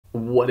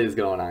What is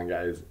going on,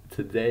 guys?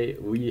 Today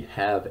we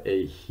have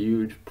a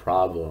huge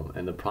problem,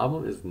 and the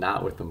problem is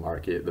not with the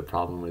market. The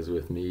problem is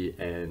with me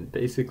and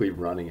basically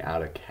running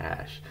out of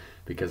cash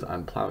because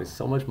I'm plowing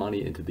so much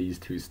money into these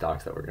two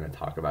stocks that we're going to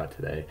talk about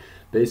today.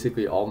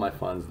 Basically, all my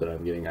funds that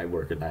I'm getting, I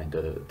work a 9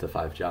 to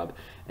 5 job,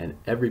 and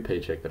every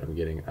paycheck that I'm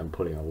getting, I'm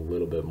putting a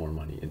little bit more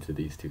money into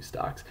these two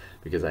stocks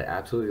because I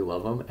absolutely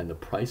love them, and the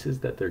prices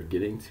that they're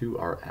getting to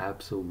are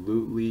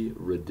absolutely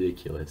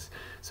ridiculous.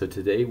 So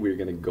today we're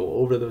going to go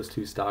over those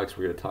two stocks.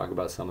 We're going to talk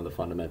about some of the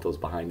fundamentals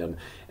behind them,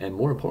 and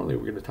more importantly,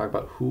 we're going to talk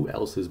about who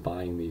else is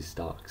buying these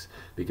stocks,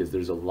 because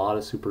there's a lot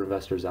of super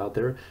investors out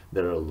there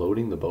that are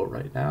loading the boat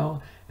right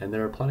now, and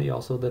there are plenty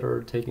also that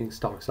are taking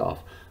stocks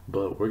off.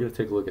 But we're going to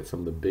take a look at some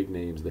of the big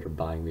names that are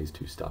buying these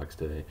two stocks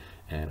today,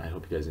 and I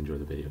hope you guys enjoy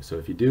the video. So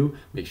if you do,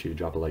 make sure you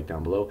drop a like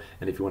down below,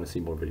 and if you want to see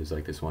more videos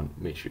like this one,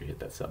 make sure you hit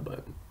that sub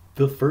button.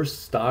 The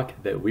first stock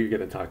that we're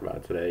going to talk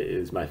about today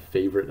is my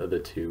favorite of the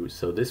two.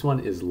 So this one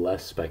is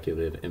less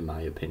speculative in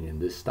my opinion.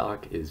 This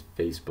stock is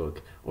Facebook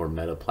or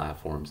Meta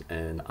Platforms,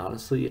 and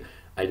honestly,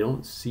 I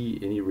don't see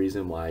any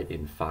reason why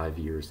in 5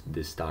 years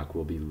this stock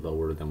will be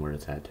lower than where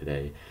it's at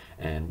today.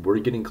 And we're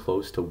getting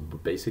close to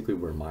basically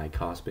where my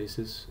cost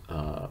basis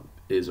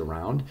is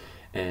around.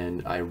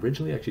 And I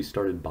originally actually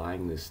started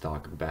buying this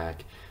stock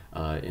back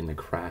in the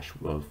crash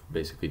of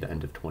basically the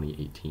end of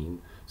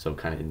 2018, so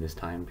kind of in this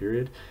time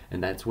period,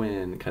 and that's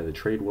when kind of the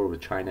trade war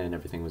with China and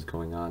everything was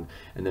going on.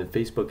 And then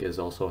Facebook has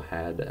also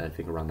had, I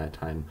think around that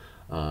time,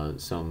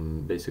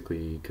 some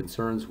basically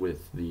concerns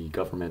with the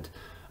government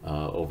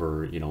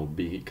over,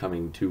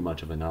 becoming too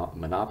much of a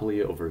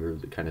monopoly over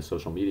the kind of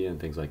social media and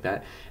things like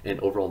that, and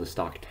overall the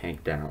stock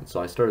tanked down.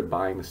 So I started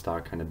buying the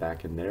stock kind of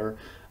back in there,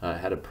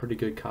 had a pretty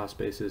good cost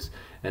basis,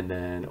 and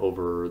then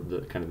over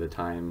the kind of the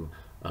time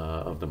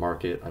of the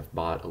market, I've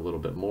bought a little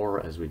bit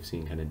more as we've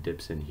seen kind of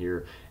dips in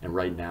here, and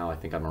right now I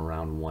think I'm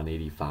around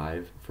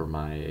 185 for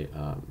my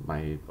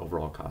my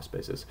overall cost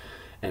basis,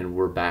 and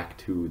we're back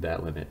to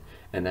that limit,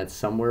 and that's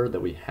somewhere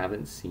that we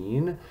haven't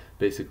seen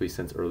basically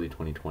since early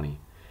 2020.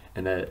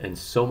 And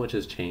so much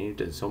has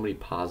changed, and so many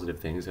positive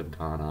things have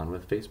gone on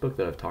with Facebook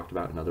that I've talked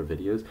about in other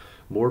videos.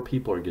 More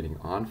people are getting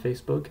on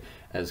Facebook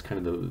as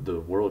kind of the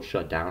world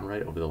shut down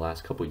right over the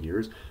last couple of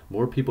years.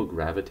 More people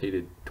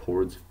gravitated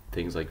towards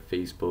things like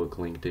Facebook,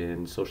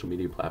 LinkedIn, social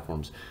media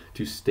platforms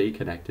to stay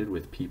connected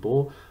with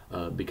people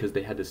because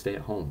they had to stay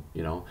at home,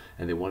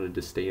 and they wanted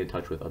to stay in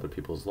touch with other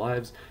people's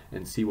lives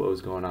and see what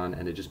was going on,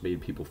 and it just made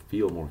people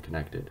feel more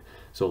connected.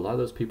 So a lot of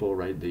those people,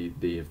 right,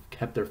 they've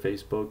kept their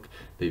Facebook,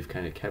 they've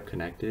kind of kept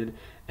connected,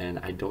 and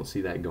I don't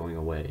see that going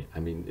away. I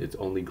mean, it's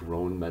only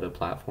grown Meta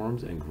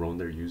Platforms and grown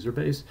their user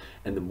base,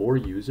 and the more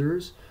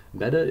users,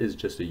 Meta is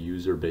just a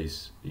user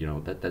base,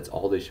 that's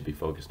all they should be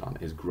focused on,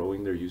 is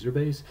growing their user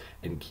base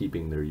and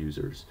keeping their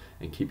users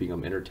and keeping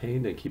them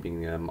entertained and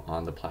keeping them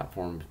on the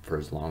platform for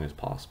as long as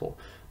possible.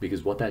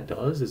 Because what that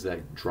does is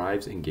that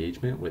drives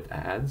engagement with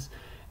ads,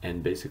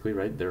 and basically,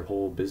 right, their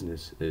whole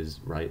business is,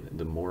 right,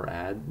 the more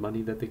ad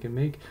money that they can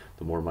make,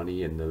 the more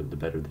money and the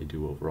better they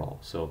do overall.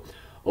 So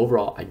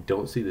overall, I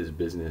don't see this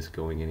business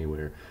going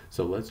anywhere.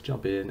 So let's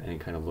jump in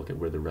and kind of look at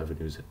where the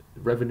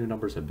revenue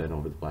numbers have been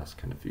over the last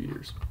kind of few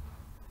years.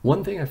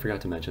 One thing I forgot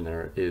to mention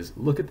there is,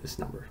 look at this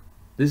number.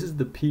 This is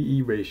the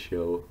PE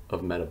ratio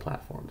of Meta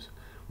Platforms.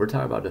 We're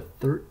talking about a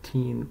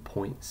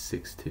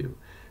 13.62.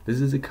 This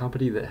is a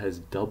company that has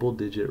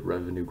double-digit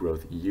revenue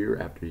growth year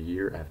after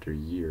year after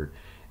year,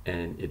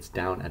 and it's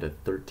down at a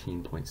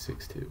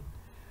 13.62.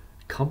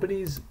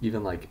 Companies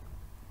even like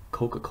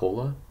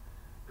Coca-Cola,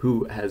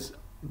 who has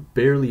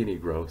barely any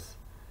growth,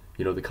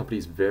 the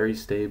company's very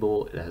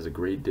stable, it has a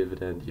great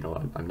dividend.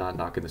 I'm not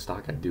knocking the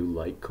stock. I do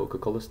like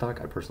Coca-Cola stock.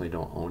 I personally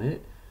don't own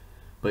it,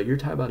 but you're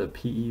talking about a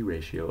PE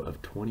ratio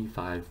of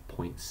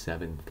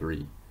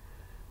 25.73.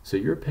 So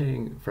you're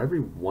paying, for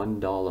every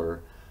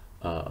 $1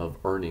 of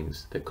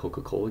earnings that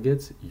Coca-Cola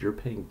gets, you're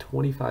paying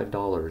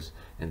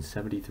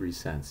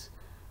 $25.73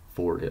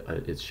 for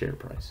its share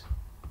price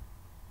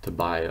to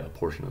buy a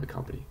portion of the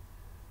company.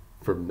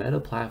 For Meta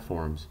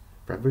Platforms,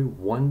 for every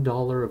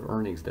 $1 of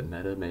earnings that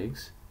Meta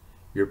makes,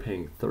 you're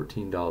paying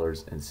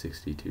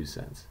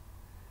 $13.62.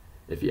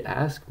 If you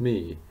ask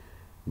me,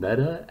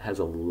 Meta has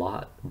a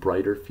lot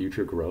brighter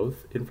future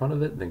growth in front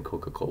of it than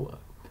Coca-Cola.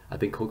 I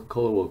think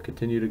Coca-Cola will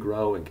continue to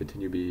grow and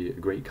continue to be a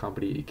great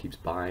company. It keeps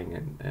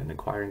buying and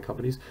acquiring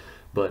companies.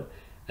 But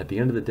at the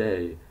end of the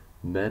day,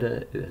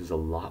 Meta has a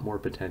lot more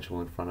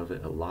potential in front of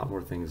it, a lot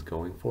more things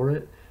going for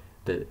it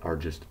that are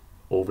just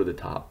over the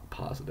top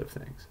positive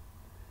things.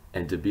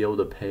 And to be able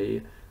to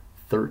pay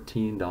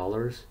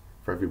 $13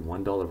 for every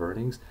 $1 of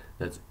earnings,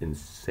 that's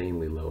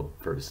insanely low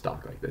for a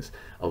stock like this.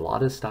 A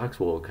lot of stocks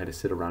will kind of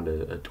sit around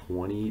a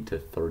 $20 to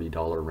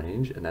 $30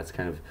 range, and that's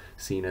kind of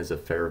seen as a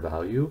fair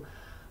value.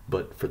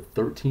 But for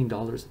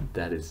 $13,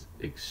 that is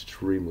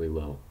extremely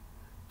low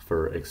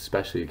for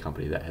especially a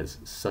company that has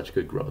such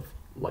good growth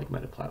like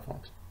Meta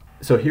Platforms.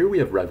 So here we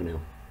have revenue,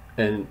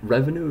 and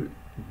revenue,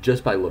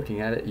 just by looking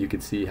at it, you can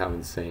see how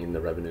insane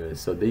the revenue is.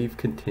 So they've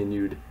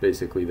continued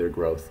basically their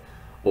growth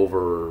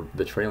over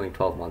the trailing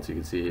 12 months, you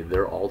can see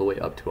they're all the way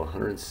up to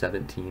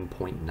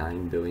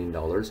 $117.9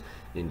 billion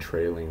in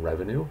trailing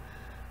revenue.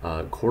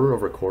 Quarter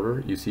over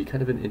quarter, you see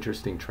kind of an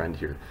interesting trend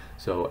here.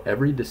 So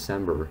every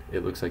December,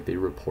 it looks like they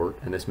report,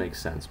 and this makes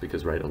sense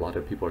because, right, a lot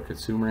of people are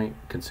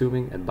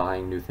consuming and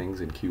buying new things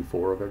in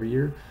Q4 of every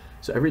year.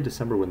 So every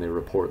December when they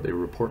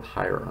report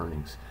higher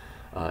earnings.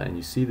 And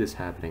you see this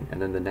happening.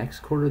 And then the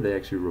next quarter, they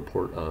actually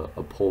report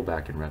a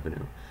pullback in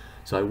revenue.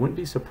 So I wouldn't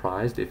be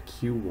surprised if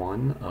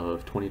Q1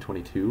 of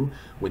 2022,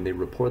 when they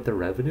report their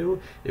revenue,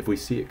 if we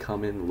see it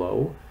come in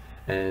low,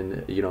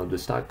 and the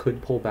stock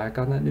could pull back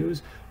on that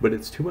news, but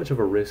it's too much of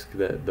a risk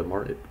that the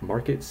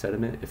market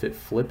sentiment, if it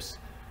flips,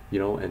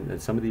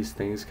 and some of these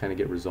things kind of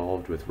get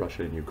resolved with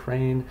Russia and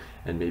Ukraine,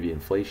 and maybe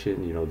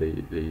inflation,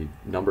 the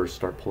numbers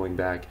start pulling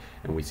back,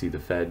 and we see the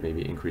Fed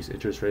maybe increase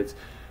interest rates,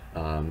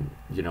 and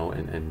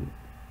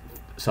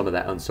some of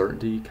that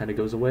uncertainty kind of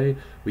goes away.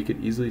 We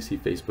could easily see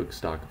Facebook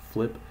stock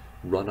flip,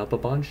 run up a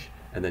bunch,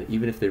 and then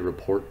even if they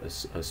report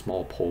a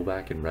small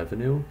pullback in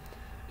revenue,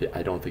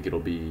 I don't think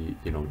it'll be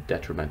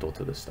detrimental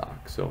to the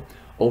stock. So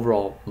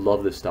overall,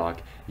 love the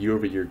stock. Year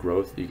over year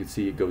growth, you can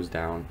see it goes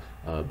down,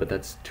 but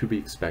that's to be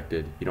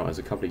expected. As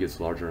a company gets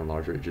larger and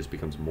larger, it just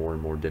becomes more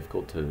and more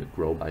difficult to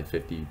grow by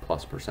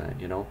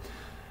 50+%.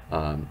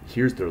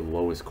 Here's their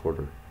lowest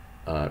quarter,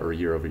 or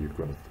year over year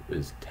growth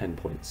is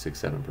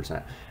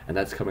 10.67%, and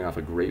that's coming off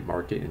a great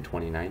market in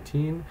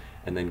 2019,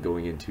 and then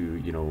going into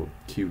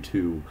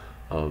Q2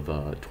 of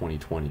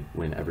 2020,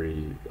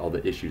 when all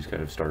the issues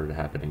kind of started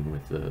happening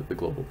with the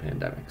global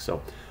pandemic.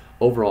 So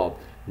overall,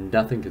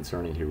 nothing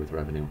concerning here with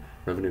revenue.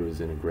 Revenue is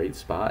in a great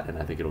spot, and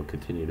I think it'll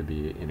continue to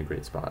be in a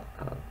great spot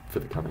for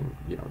the coming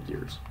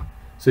years.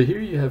 So here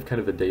you have kind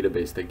of a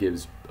database that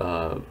gives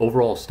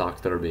overall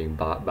stocks that are being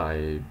bought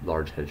by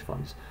large hedge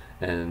funds.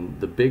 And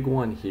the big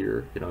one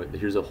here,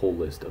 here's a whole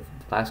list of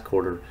last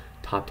quarter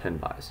top 10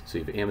 buys. So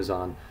you have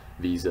Amazon,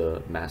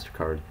 Visa,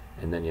 MasterCard,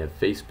 and then you have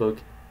Facebook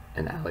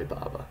and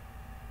Alibaba.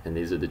 And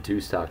these are the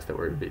two stocks that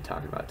we're going to be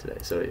talking about today.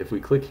 So if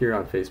we click here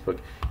on Facebook,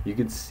 you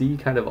can see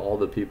kind of all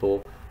the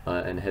people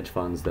and hedge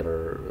funds that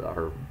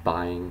are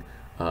buying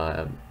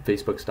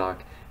Facebook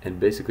stock, and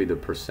basically the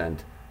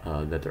percent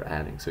that they're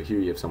adding. So here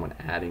you have someone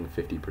adding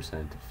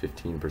 50%,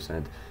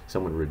 15%,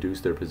 someone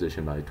reduced their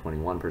position by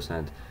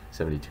 21%,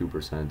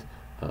 72%,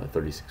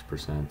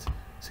 36%,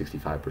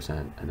 65%,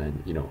 and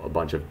then a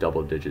bunch of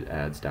double-digit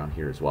adds down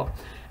here as well.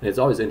 And it's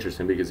always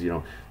interesting because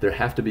there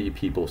have to be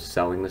people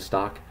selling the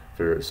stock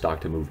for stock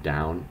to move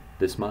down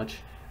this much,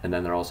 and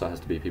then there also has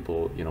to be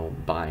people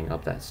buying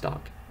up that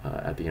stock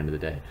at the end of the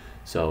day.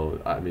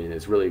 So I mean,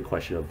 it's really a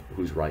question of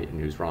who's right and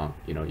who's wrong.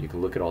 You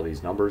can look at all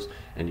these numbers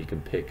and you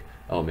can pick,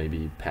 oh,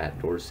 maybe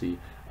Pat Dorsey,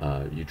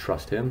 you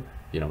trust him,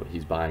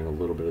 he's buying a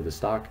little bit of the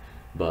stock,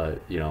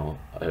 but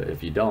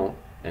if you don't,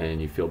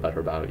 and you feel better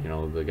about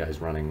the guys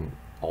running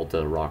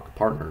Alta Rock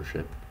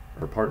partnership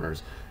or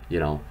partners,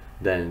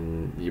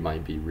 then you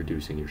might be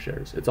reducing your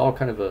shares. It's all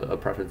kind of a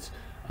preference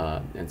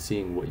and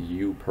seeing what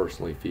you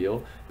personally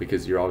feel,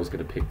 because you're always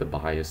going to pick the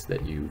bias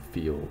that you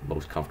feel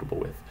most comfortable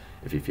with.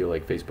 If you feel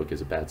like Facebook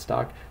is a bad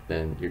stock,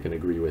 then you're going to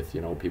agree with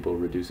people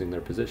reducing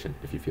their position.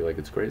 If you feel like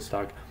it's great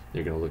stock,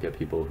 you're going to look at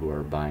people who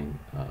are buying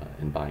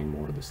and buying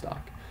more of the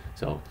stock.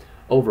 So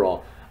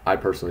overall, I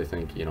personally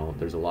think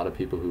there's a lot of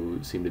people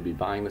who seem to be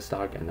buying the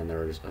stock, and then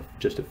there's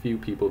just a few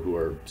people who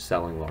are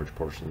selling large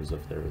portions of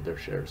their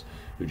shares,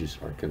 who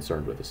just are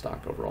concerned with the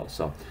stock overall.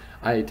 So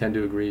I tend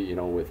to agree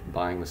with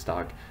buying the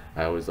stock.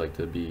 I always like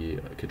to be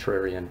a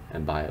contrarian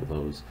and buy at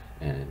lows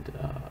and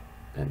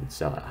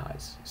sell at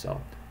highs. So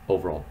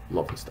overall,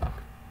 love the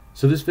stock.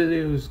 So this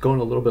video is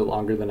going a little bit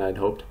longer than I'd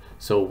hoped.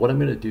 So what I'm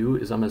going to do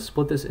is I'm going to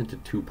split this into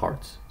two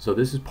parts. So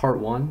this is part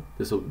one.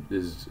 This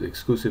is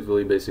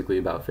exclusively basically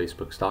about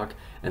Facebook stock.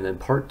 And then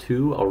part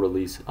two I'll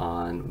release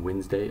on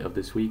Wednesday of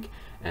this week,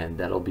 and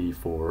that'll be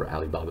for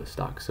Alibaba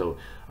stock. So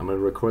I'm going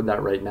to record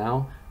that right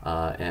now.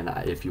 And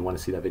if you want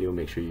to see that video,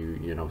 make sure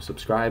you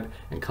subscribe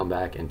and come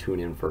back and tune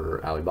in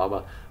for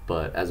Alibaba.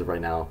 But as of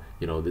right now,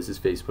 this is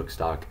Facebook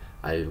stock.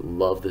 I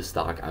love this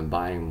stock. I'm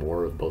buying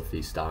more of both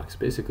these stocks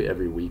basically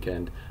every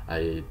weekend.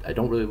 I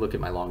don't really look at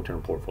my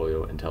long-term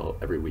portfolio until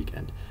every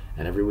weekend.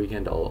 And every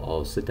weekend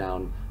I'll sit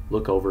down,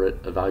 look over it,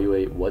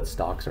 evaluate what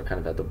stocks are kind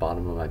of at the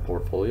bottom of my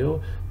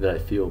portfolio that I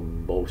feel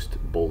most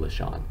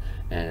bullish on.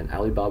 And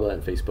Alibaba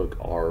and Facebook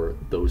are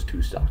those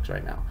two stocks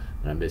right now.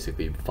 And I'm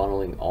basically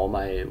funneling all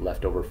my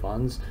leftover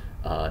funds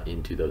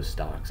into those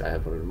stocks. I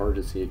have an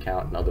emergency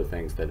account and other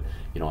things that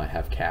I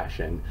have cash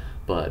in,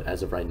 but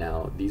as of right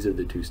now, these are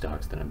the two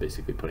stocks that I'm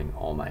basically putting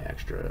all my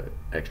extra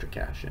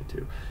cash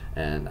into,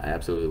 and I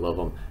absolutely love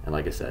them. And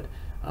like I said,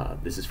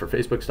 this is for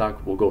Facebook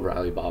stock. We'll go over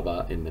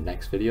Alibaba in the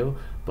next video,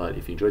 but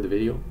if you enjoyed the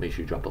video, make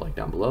sure you drop a like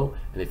down below,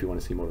 and if you want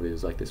to see more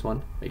videos like this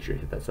one, make sure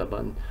you hit that sub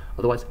button.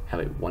 Otherwise, have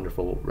a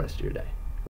wonderful rest of your day.